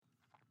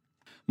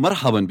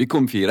مرحبا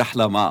بكم في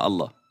رحلة مع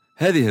الله.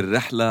 هذه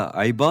الرحلة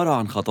عبارة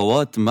عن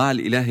خطوات مع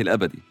الإله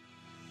الأبدي.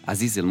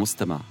 عزيزي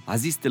المستمع،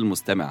 عزيزتي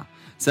المستمع،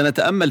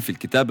 سنتأمل في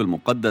الكتاب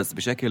المقدس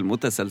بشكل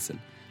متسلسل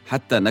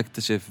حتى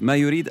نكتشف ما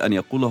يريد أن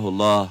يقوله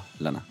الله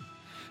لنا.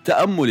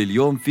 تأمل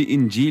اليوم في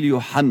إنجيل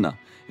يوحنا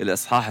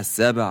الإصحاح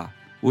 7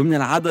 ومن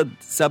العدد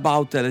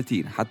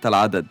 37 حتى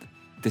العدد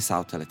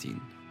 39.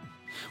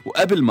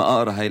 وقبل ما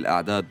أقرأ هاي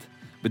الأعداد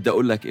بدي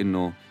أقول لك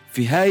إنه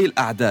في هاي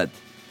الأعداد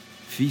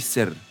في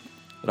سر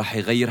رح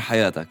يغير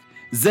حياتك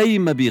زي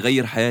ما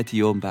بيغير حياتي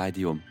يوم بعد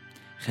يوم.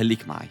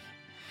 خليك معي.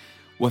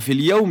 وفي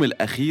اليوم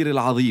الأخير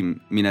العظيم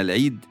من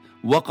العيد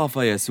وقف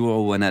يسوع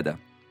ونادى: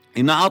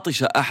 إن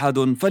عطش أحد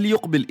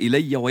فليقبل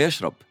إلي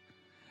ويشرب.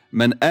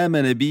 من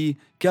آمن بي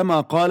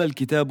كما قال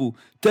الكتاب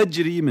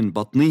تجري من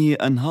بطنه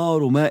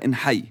أنهار ماء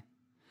حي.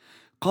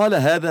 قال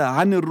هذا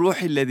عن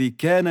الروح الذي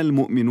كان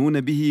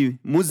المؤمنون به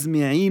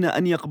مزمعين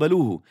أن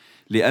يقبلوه،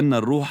 لأن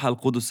الروح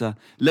القدس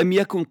لم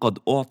يكن قد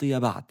أعطي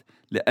بعد،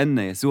 لأن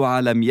يسوع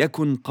لم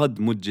يكن قد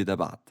مجد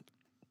بعد.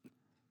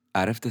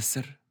 عرفت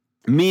السر؟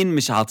 مين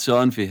مش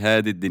عطشان في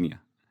هذه الدنيا؟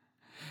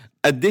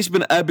 قديش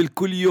بنقابل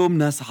كل يوم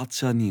ناس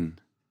عطشانين.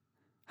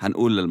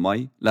 هنقول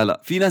للمي؟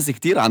 لا، في ناس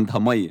كتير عندها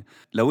مي.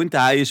 لو انت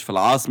عايش في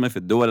العاصمة في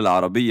الدول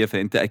العربية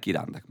فانت أكيد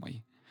عندك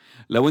مي.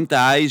 لو انت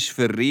عايش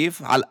في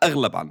الريف على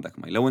الأغلب عندك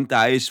مي. لو انت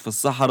عايش في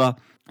الصحراء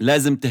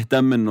لازم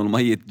تهتم انه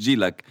المي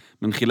تجيلك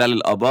من خلال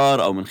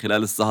الآبار أو من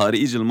خلال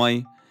الصهاريج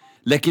المي.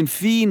 لكن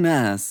في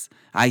ناس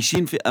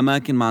عايشين في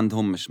أماكن ما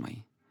عندهم مش مي،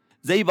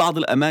 زي بعض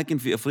الأماكن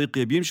في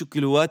أفريقيا بيمشوا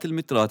كيلوات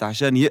المترات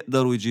عشان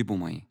يقدروا يجيبوا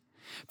مي.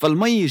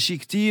 فالمي شيء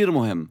كتير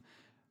مهم،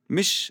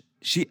 مش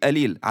شيء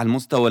قليل على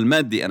المستوى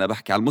المادي. أنا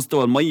بحكي على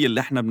المستوى المي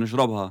اللي احنا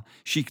بنشربها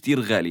شيء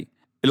كتير غالي.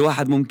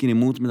 الواحد ممكن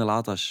يموت من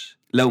العطش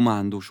لو ما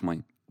عندوش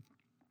مي.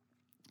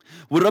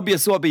 والرب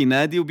يسوع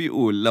بينادي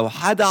وبيقول لو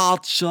حدا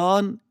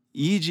عطشان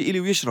يجي إلي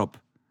ويشرب.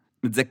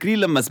 متذكرين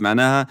لما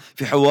سمعناها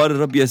في حوار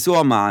الرب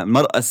يسوع مع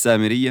المرأة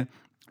السامرية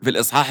في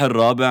الإصحاح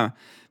 4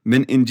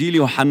 من إنجيل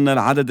يوحنا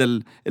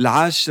العدد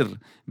 10؟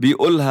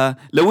 بيقولها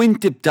لو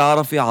أنت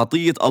بتعرفي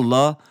عطية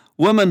الله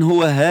ومن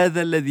هو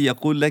هذا الذي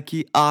يقول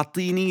لك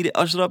أعطيني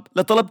لأشرب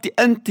لطلبت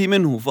أنت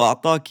منه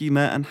فأعطاك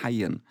ماء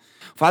حيا.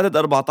 في عدد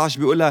 14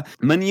 بيقولها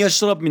من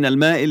يشرب من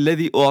الماء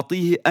الذي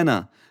أعطيه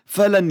أنا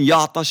فلن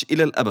يعطش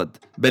إلى الأبد،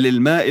 بل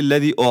الماء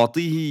الذي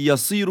أعطيه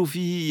يصير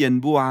فيه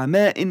ينبوع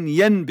ماء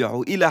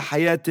ينبع إلى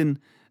حياة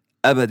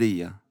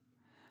أبدية.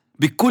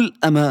 بكل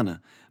أمانة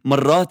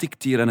مرات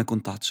كتير أنا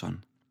كنت عطشان،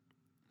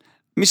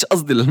 مش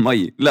قصدي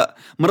للمي، لا،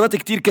 مرات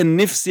كتير كان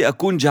نفسي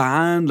أكون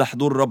جعان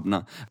لحضور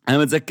ربنا. أنا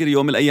متذكر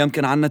يوم من الأيام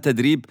كان عنا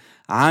تدريب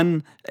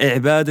عن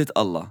عبادة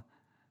الله،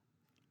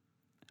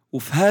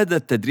 وفي هذا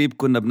التدريب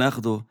كنا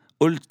بناخده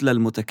قلت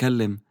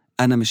للمتكلم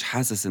أنا مش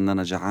حاسس إن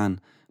أنا جعان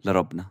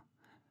لربنا،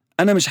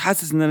 أنا مش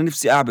حاسس إن أنا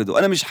نفسي أعبده،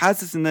 أنا مش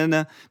حاسس إن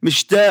أنا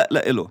مشتاق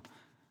لإله.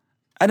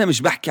 أنا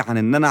مش بحكي عن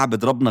إن أنا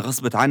أعبد ربنا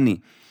غصبت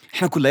عني.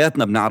 إحنا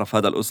كلياتنا بنعرف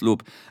هذا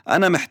الأسلوب.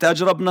 أنا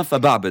محتاج ربنا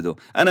فبعبده،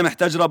 أنا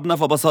محتاج ربنا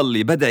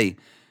فبصلي بدعي.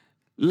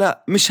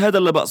 لا، مش هذا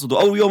اللي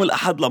بقصده. أو يوم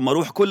الأحد لما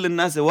أروح كل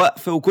الناس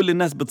واقفة وكل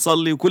الناس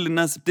بتصلي وكل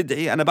الناس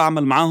بتدعي، أنا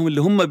بعمل معاهم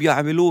اللي هم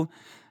بيعملوه.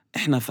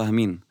 إحنا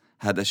فاهمين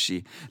هذا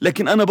الشيء،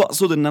 لكن أنا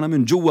بقصد إن أنا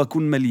من جوا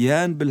أكون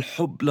مليان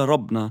بالحب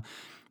لربنا،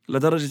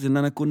 لدرجة إن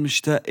أنا أكون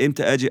مشتاق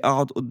إمتى أجي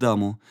أقعد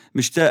قدامه،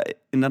 مشتاق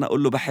إن أنا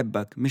أقول له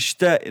بحبك،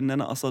 مشتاق إن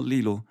أنا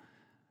أصلي له.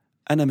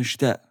 أنا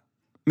مشتاق،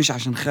 مش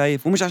عشان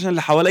خايف ومش عشان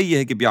اللي حوالي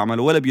هيك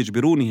بيعملوا ولا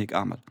بيجبروني هيك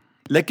أعمل.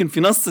 لكن في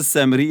نص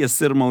السامرية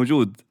السر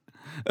موجود.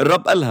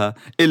 الرب قالها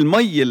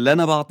المي اللي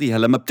أنا بعطيها،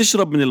 لما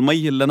بتشرب من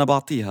المي اللي أنا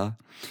بعطيها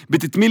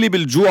بتتملي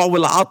بالجوع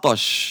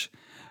والعطش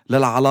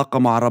للعلاقة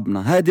مع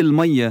ربنا. هذه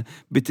المية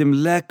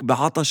بتملاك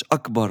بعطش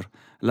أكبر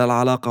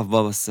للعلاقة في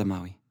بابا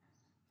السماوي.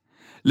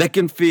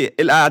 لكن في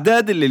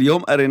الأعداد اللي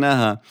اليوم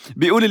قريناها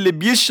بيقول اللي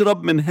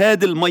بيشرب من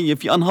هذه المية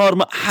في أنهار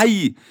ماء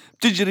حي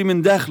بتجري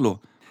من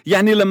داخله.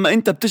 يعني لما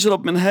أنت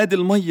بتشرب من هذه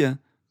المية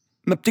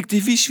ما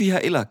بتكتفيش فيها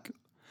إلك،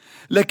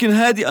 لكن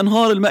هذه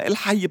أنهار الماء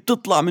الحي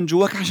بتطلع من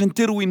جواك عشان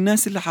تروي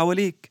الناس اللي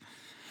حواليك.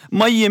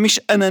 مية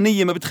مش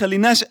أنانية، ما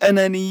بتخليناش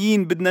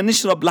أنانيين بدنا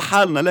نشرب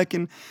لحالنا،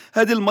 لكن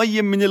هذه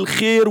المية من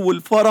الخير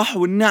والفرح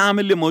والنعم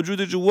اللي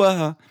موجودة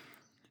جواها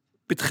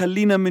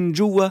بتخلينا من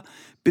جوا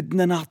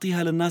بدنا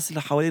نعطيها للناس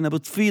اللي حوالينا،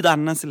 بتفيض على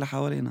الناس اللي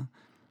حوالينا.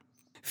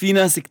 في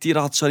ناس كتير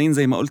عطشانين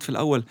زي ما قلت في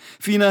الأول،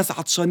 في ناس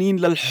عطشانين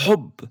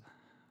للحب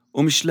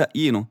ومش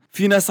لاقيينه،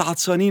 في ناس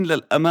عطشانين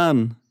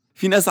للأمان،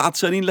 في ناس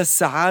عطشانين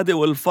للسعادة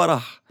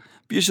والفرح،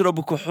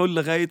 بيشربوا كحول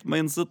لغاية ما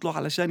ينسطلوا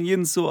علشان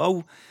ينسوا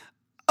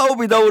أو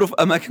بيدوروا في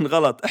أماكن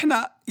غلط.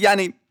 إحنا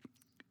يعني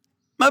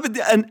ما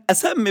بدي أن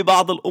أسمي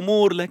بعض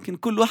الأمور، لكن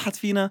كل واحد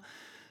فينا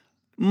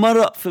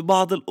مرق في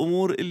بعض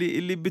الأمور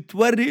اللي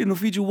بتوري إنه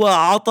في جواه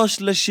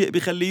عطش للشيء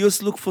بيخليه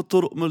يسلك في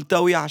طرق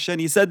ملتوية عشان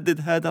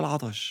يسدد هذا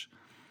العطش.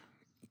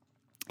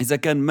 إذا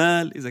كان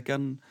مال،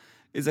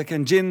 إذا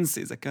كان جنس،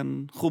 إذا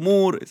كان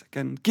خمور، إذا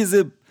كان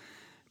كذب،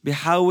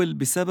 بيحاول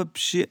بسبب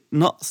شيء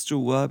نقص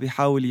جواه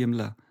بيحاول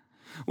يملاه.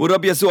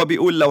 والرب يسوع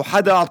بيقول لو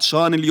حدا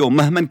عطشان اليوم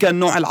مهما كان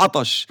نوع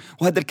العطش،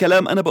 وهذا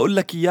الكلام أنا بقول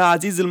لك يا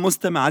عزيز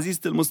المستمع،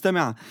 عزيزتي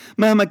المستمع،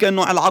 مهما كان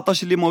نوع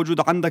العطش اللي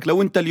موجود عندك،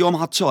 لو أنت اليوم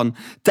عطشان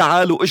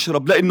تعالوا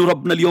اشرب، لأنه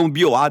ربنا اليوم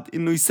بيوعد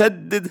إنه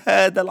يسدد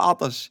هذا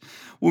العطش.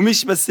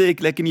 ومش بس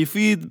هيك، لكن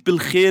يفيد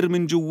بالخير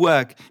من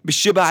جواك،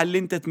 بالشبع اللي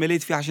أنت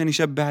تمليت فيه عشان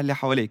يشبع اللي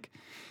حواليك.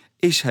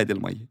 إيش هذه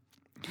المي؟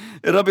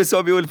 الرب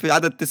يسوع بيقول في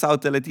عدد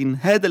 39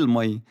 هذا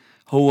المي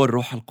هو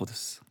الروح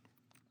القدس.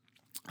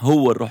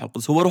 هو الروح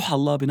القدس، هو روح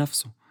الله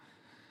بنفسه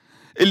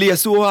اللي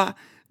يسوع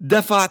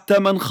دفع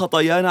ثمن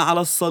خطايانا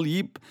على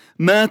الصليب،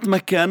 مات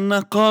مكاننا،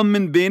 قام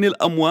من بين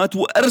الأموات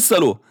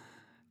وأرسله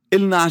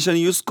إلنا عشان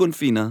يسكن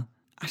فينا،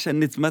 عشان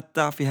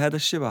نتمتع في هذا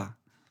الشبع.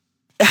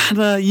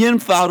 إحنا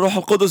ينفع الروح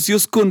القدس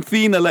يسكن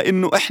فينا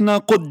لأنه إحنا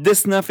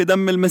قدسنا في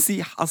دم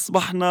المسيح،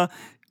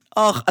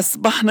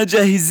 أصبحنا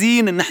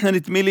جاهزين إن إحنا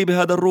نتملي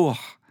بهذا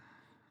الروح.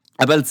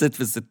 قبل ست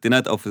في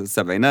الستينات أو في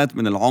السبعينات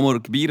من العمر،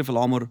 كبير في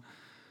العمر،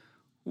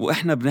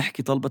 وإحنا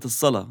بنحكي طلبة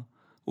الصلاة،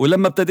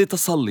 ولما ابتديت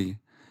أصلي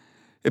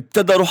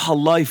ابتدى روح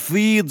الله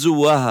يفيض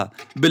جواها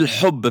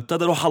بالحب،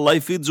 ابتدى روح الله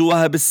يفيض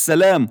جواها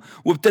بالسلام،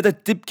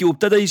 وابتدت تبكي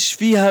وابتدى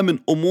يشفيها من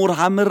أمور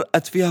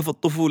عمرقت فيها في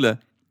الطفولة.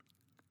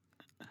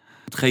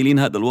 متخيلين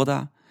هذا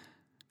الوضع؟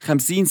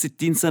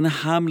 50-60 سنة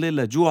حاملة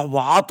لجوع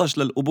وعطش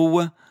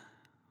للأبوة،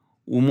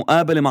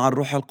 ومقابلة مع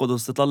الروح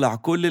القدس تطلع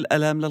كل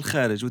الألام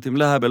للخارج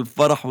وتملاها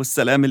بالفرح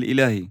والسلام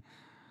الإلهي.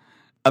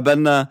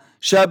 قابلنا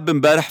شاب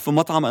امبارح في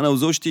مطعم أنا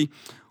وزوجتي،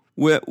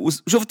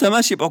 وشفتها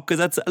ماشي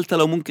بعكازات، سألتها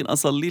لو ممكن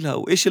أصلي لها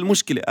وإيش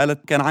المشكلة.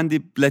 قالت كان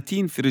عندي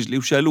بلاتين في رجلي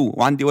وشالوه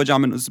وعندي وجع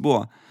من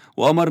أسبوع،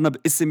 وأمرنا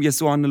باسم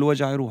يسوع أن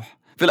الوجع يروح.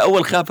 في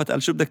الأول خافت،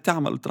 قال شو بدك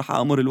تعمل؟ قلت رح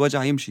أمر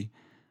الوجع يمشي.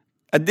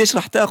 قديش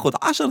رح تاخد؟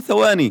 10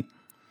 ثواني.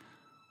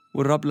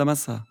 والرب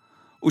لمسها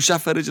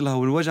وشاف رجلها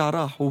والوجع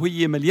راح،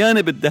 وهي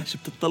مليانة بالدهشة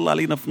بتطلع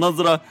علينا في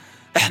نظرة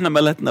إحنا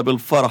ملتنا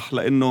بالفرح،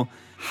 لأنه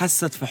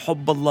حست في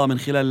حب الله من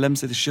خلال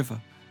لمسة الشفاء.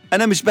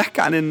 أنا مش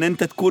بحكي عن إن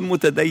أنت تكون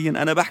متدين،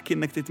 أنا بحكي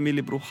إنك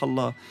تتميلي بروح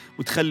الله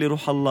وتخلي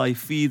روح الله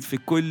يفيد في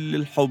كل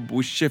الحب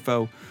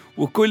والشفاء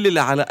وكل اللي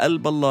على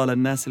قلب الله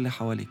للناس اللي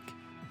حواليك.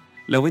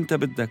 لو أنت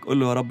بدك قل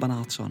له يا رب أنا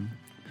عطشان،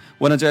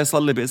 وأنا جاي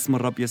أصلي باسم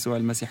الرب يسوع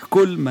المسيح.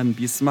 كل من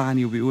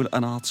بيسمعني وبيقول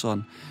أنا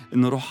عطشان،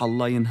 إنه روح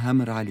الله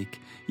ينهمر عليك،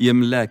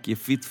 يملاك،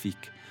 يفيد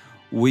فيك،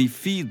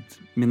 ويفيد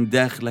من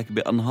داخلك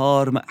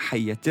بأنهار ماء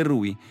حية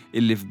تروي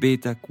اللي في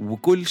بيتك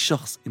وكل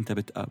شخص أنت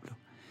بتقابله،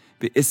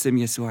 باسم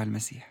يسوع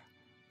المسيح.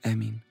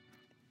 آمين.